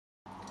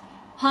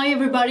Hi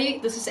everybody,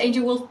 this is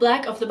Angel Wolf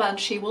Black of the band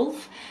She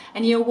Wolf,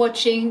 and you're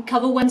watching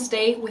Cover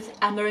Wednesday with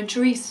Amber and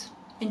Charisse.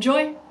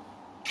 Enjoy!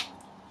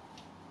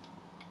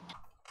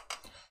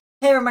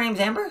 Hey everyone, my name's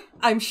Amber.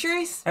 I'm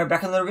Sheeran. And we're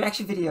back on the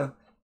reaction video.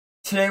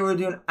 Today we're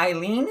doing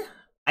Eileen,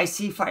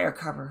 Icy Fire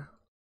cover.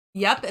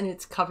 Yep, and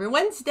it's Cover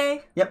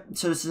Wednesday. Yep,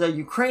 so this is a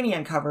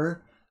Ukrainian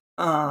cover.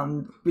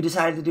 We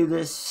decided to do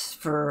this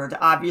for the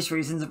obvious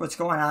reasons of what's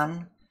going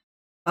on.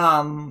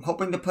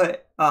 Hoping to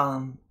put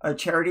a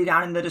charity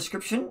down in the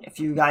description. If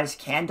you guys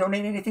can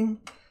donate anything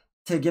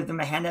to give them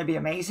a hand, that'd be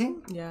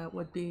amazing. Yeah, it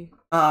would be.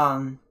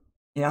 You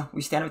know,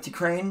 we stand with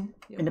Ukraine,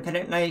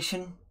 independent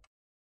nation.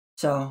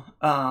 So,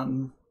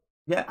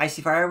 yeah,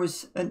 Icy Fire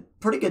was a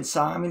pretty good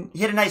song. I mean, he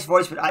had a nice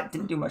voice, but it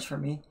didn't do much for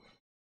me.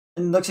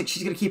 And it looks like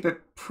she's going to keep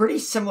it pretty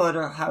similar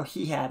to how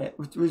he had it.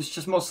 It was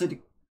just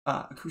mostly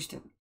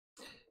acoustic.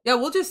 Yeah,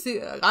 we'll just see.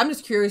 I'm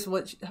just curious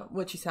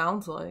what she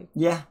sounds like.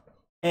 Yeah.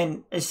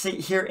 And is it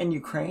here in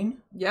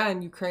Ukraine? Yeah,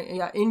 in Ukraine.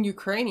 Yeah, in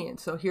Ukrainian.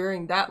 So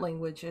hearing that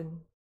language and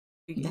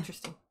be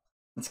interesting.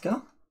 Let's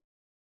go.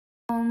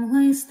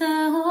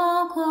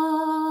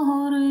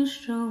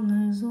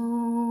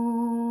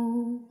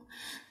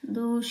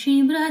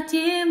 Душі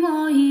братів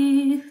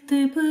моїх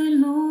ти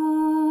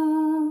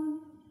пильнуй,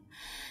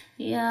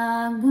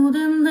 як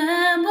буде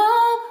небо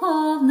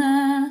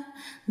повне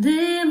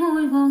диму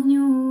й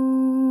вогню,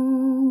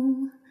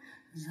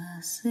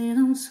 за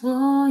сином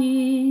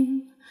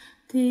своїм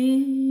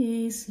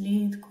ти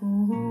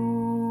слідкуй.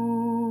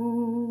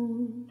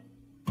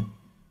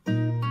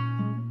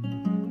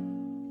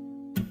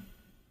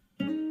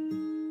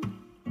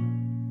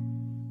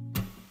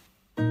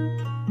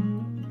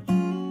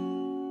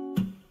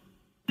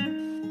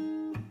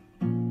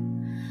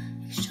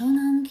 Якщо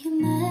нам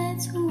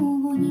кінець у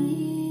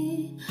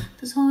вогні,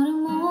 то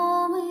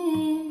згоремо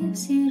ми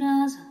всі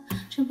разом.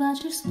 Чи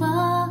бачиш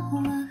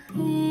спалахи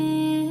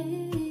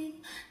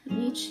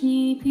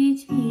вічній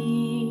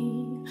пітьмі?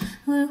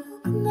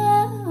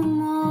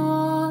 Вигукнемо,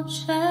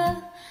 Отче,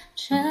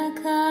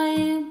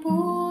 чекай,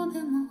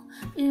 будемо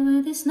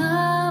дивитись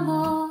на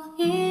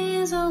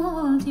вогні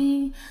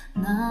золоті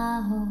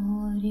на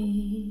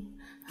горі.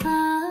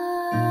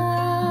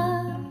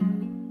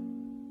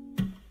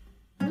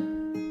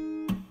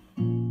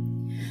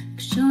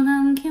 Якщо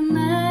нам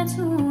кінець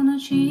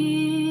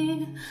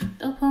уночі,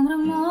 то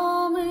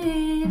помремо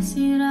ми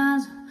всі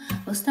разом.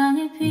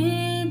 Останнє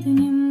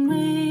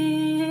підніми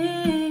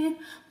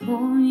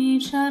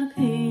повні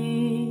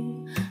чарки.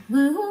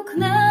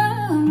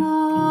 Вигукнемо,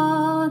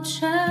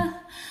 Отче,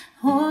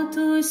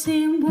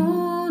 готуйся,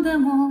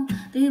 будемо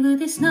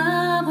дивитись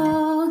на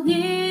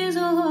вогні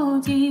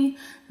золоті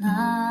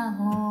на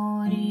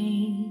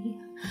горі.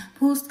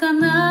 Пустка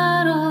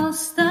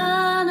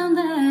наростає на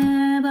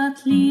неба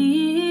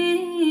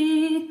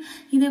тлі,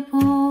 іде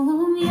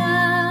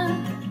полум'я,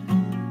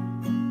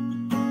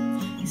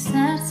 і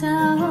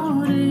серця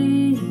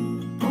горить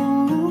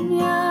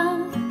полум'я,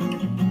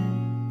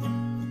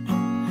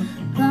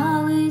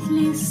 палить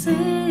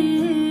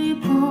ліси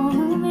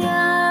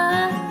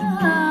полум'я,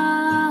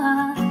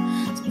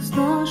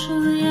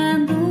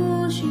 спустошує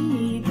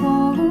душі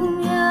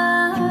полум'я,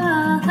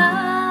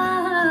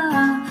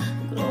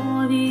 у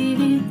крові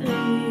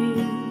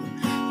вітри,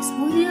 і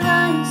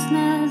сподіваюсь,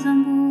 не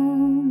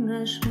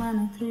забудеш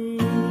мене ти.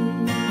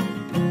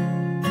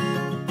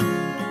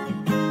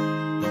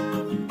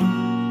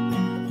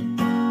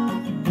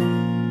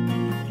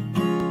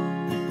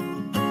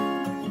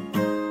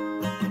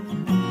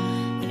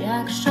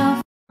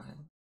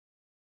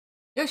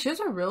 Yeah, she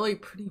has a really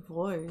pretty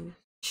voice.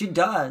 She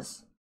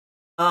does.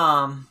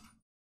 And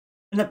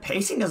the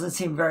pacing doesn't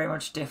seem very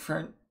much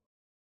different.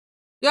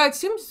 Yeah, it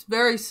seems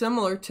very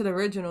similar to the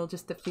original,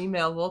 just the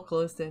female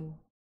vocalist, and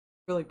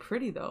really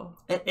pretty though.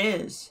 It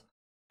is.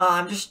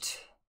 I'm just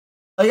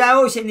like I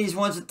always say these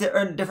ones that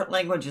are in different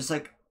languages.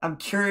 Like I'm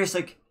curious,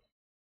 like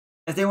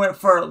if they went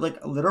for like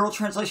a literal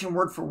translation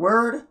word for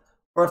word,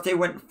 or if they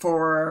went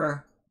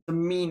for the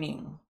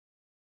meaning.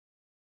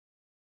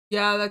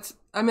 Yeah, that's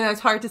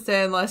hard to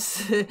say unless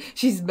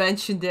she's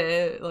mentioned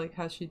it, like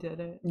how she did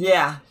it.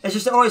 Yeah, it's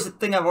just always the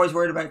thing I've always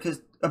worried about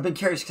because I've been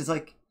curious because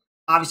like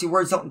obviously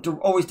words don't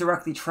always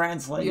directly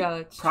translate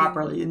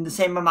properly in the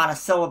same amount of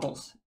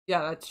syllables.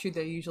 Yeah, that's true.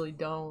 They usually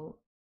don't.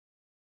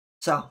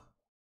 So,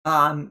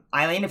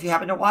 Eileen, if you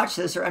happen to watch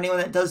this or anyone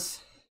that does,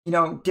 you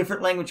know,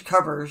 different language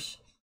covers,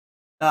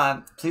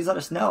 please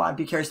let us know.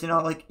 I'd be curious to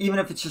know, like, even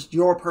if it's just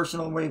your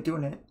personal way of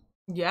doing it.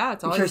 Yeah,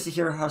 it's always curious to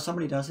hear how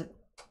somebody does it.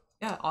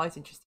 Yeah, always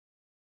interesting.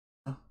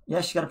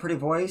 Yeah, she's got a pretty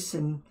voice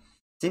and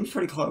seems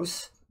pretty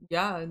close.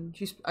 Yeah, and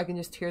I can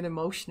just hear the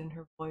emotion in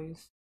her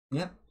voice.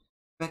 Yep.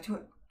 Back to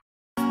it.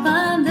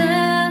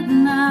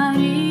 На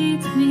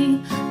ритмі,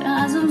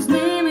 разом з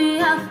ними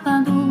я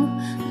впаду,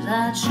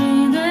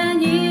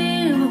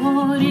 зачинені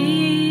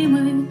вгорі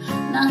ми,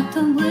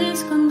 надто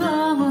близько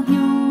до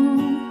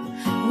вогню.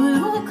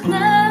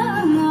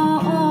 Вигукнемо,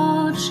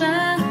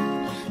 Отче,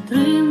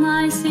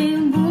 тримайся,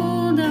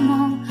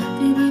 будемо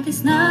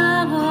дивитись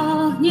на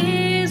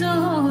вогні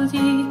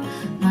золоті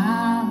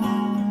на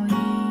горі.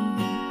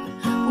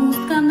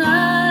 Пустка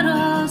на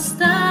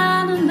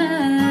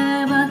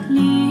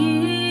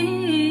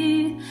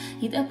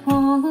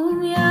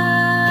полум'я,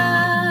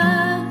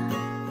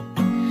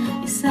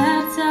 і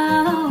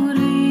серця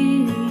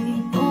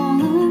горить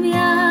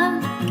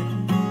полум'я,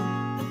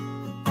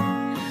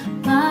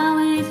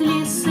 палить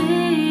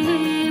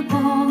ліси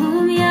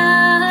полум'я,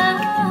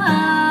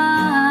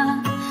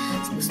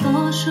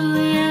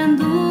 спустошує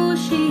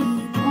душі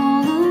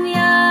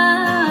полум'я,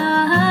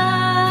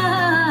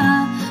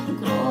 у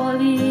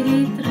крові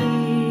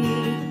вітри,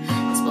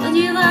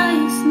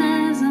 сподіваюсь,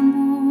 не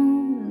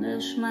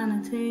забудеш мене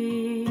ти.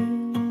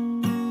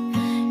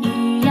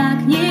 І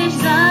як ніч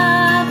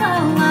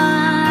запалає,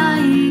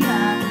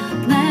 я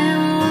не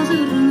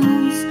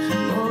озирнусь,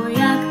 бо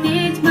як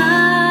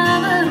пітьма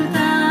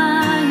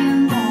вертає,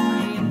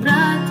 мої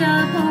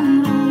браття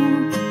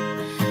помруть,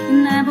 і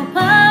небо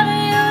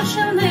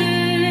падаючи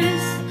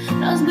вниз,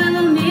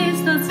 розбило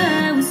місто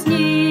це у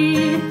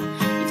сні, і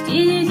в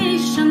тіні ті,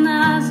 що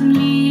на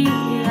землі,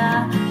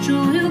 я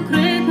чую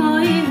крик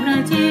моїх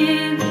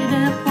братів,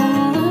 іде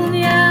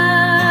полум'я,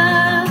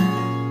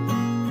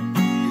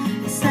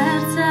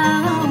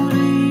 серця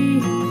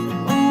горить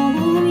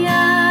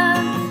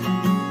полум'я,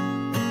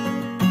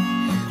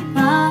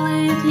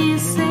 палить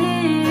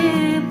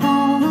ліси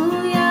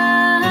полум'я,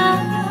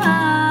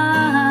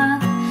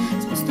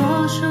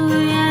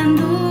 спустошує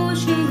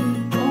душі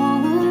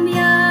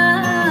полум'я,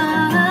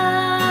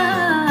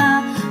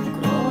 у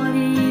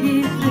крові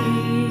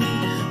вітри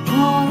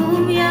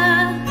полум'я.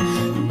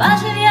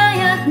 Бачив я,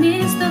 як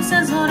місто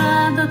все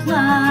згора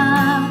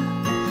дотла,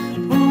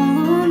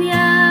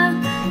 полум'я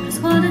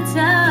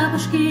розходиться по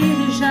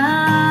шкірі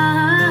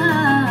жар,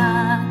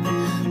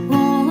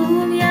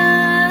 полум'я,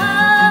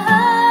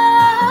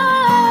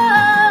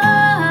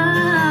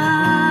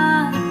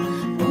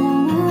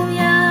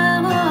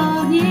 полум'я,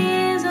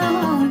 вогні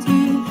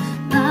золоті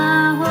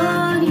на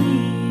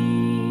горі.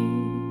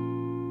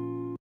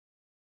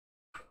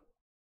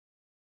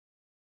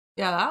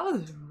 Yeah, that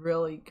was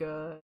really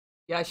good.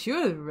 Yeah, she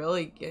was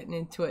really getting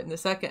into it in the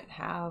second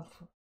half.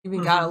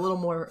 Even got a little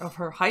more of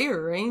her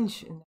higher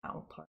range in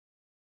that part.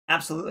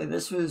 Absolutely.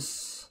 This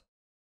was,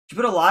 she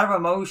put a lot of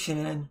emotion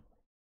in.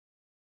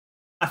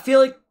 I feel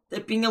like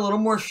it being a little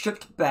more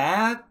stripped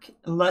back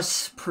and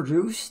less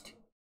produced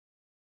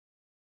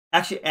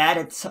actually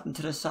added something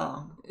to the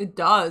song. It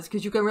does,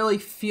 because you can really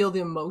feel the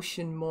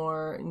emotion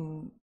more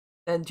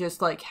than just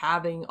like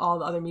having all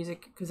the other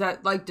music, because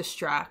that like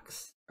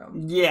distracts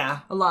from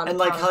Yeah. a lot of And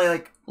like times. how he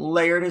like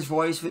layered his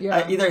voice with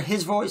Yeah. either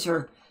his voice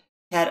or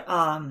had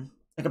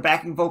like a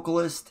backing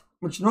vocalist,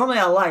 which normally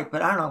I like,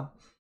 but I don't know.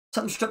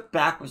 Something stripped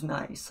back was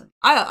nice.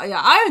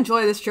 I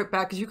enjoy this strip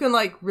back because you can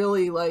like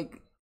really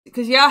like,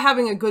 because yeah,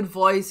 having a good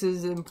voice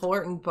is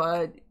important,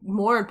 but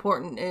more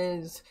important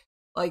is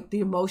like the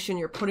emotion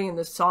you're putting in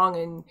the song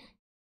and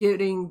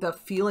getting the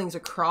feelings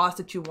across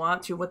that you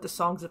want to, what the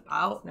song's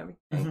about and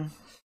everything.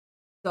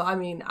 So I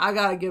mean, I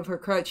gotta give her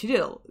credit.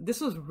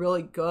 This was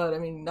really good. I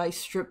mean, nice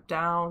stripped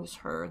down, just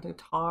her and the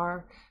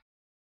guitar.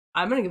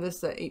 I'm gonna give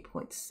this a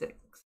 8.6.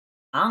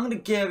 I'm gonna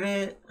give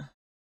it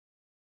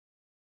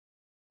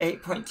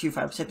 8.25.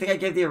 I think I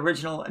gave the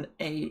original an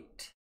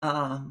 8.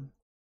 I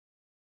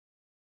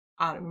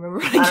don't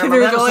remember. I don't remember,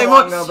 that was so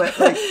long ago, but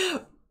like,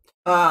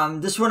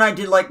 this one I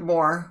did like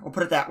more. We'll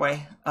put it that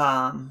way.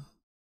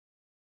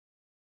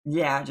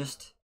 Yeah,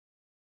 just,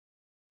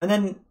 and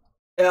then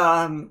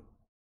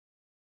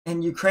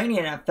in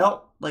Ukrainian, I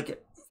felt like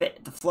it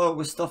fit. The flow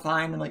was still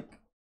fine and like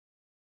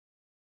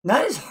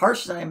not as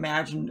harsh as I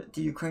imagined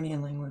the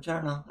Ukrainian language. I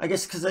don't know. I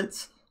guess because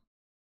it's.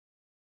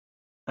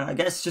 I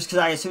guess just because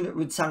I assumed it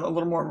would sound a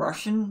little more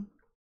Russian,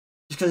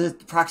 just because of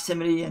the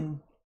proximity and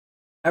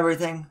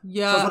everything.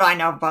 Yeah, so that's what I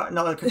know about in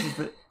other countries.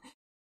 But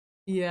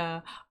yeah,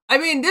 I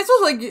mean, this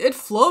was like, it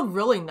flowed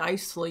really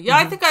nicely. Yeah,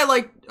 I think I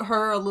liked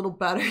her a little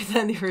better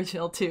than the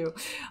original too,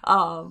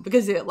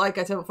 because like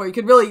I said before, you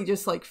could really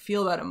just like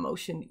feel that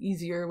emotion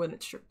easier when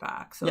it's stripped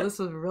back. So this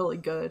was really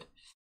good.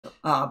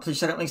 Please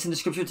check out links in the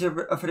description to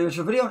for the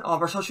original video and all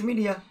of our social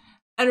media.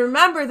 And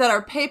remember that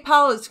our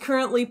PayPal is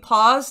currently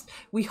paused.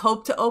 We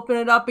hope to open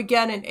it up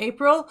again in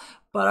April,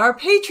 but our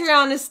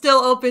Patreon is still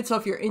open. So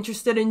if you're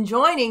interested in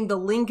joining, the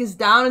link is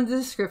down in the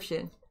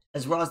description.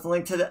 As well as the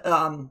link to the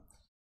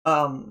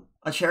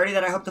a charity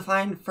that I hope to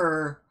find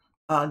for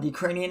the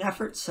Ukrainian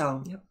effort.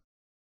 So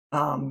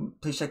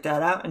please check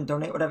that out and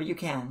donate whatever you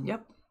can.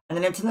 Yep. And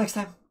then until next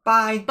time,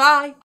 bye.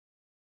 Bye.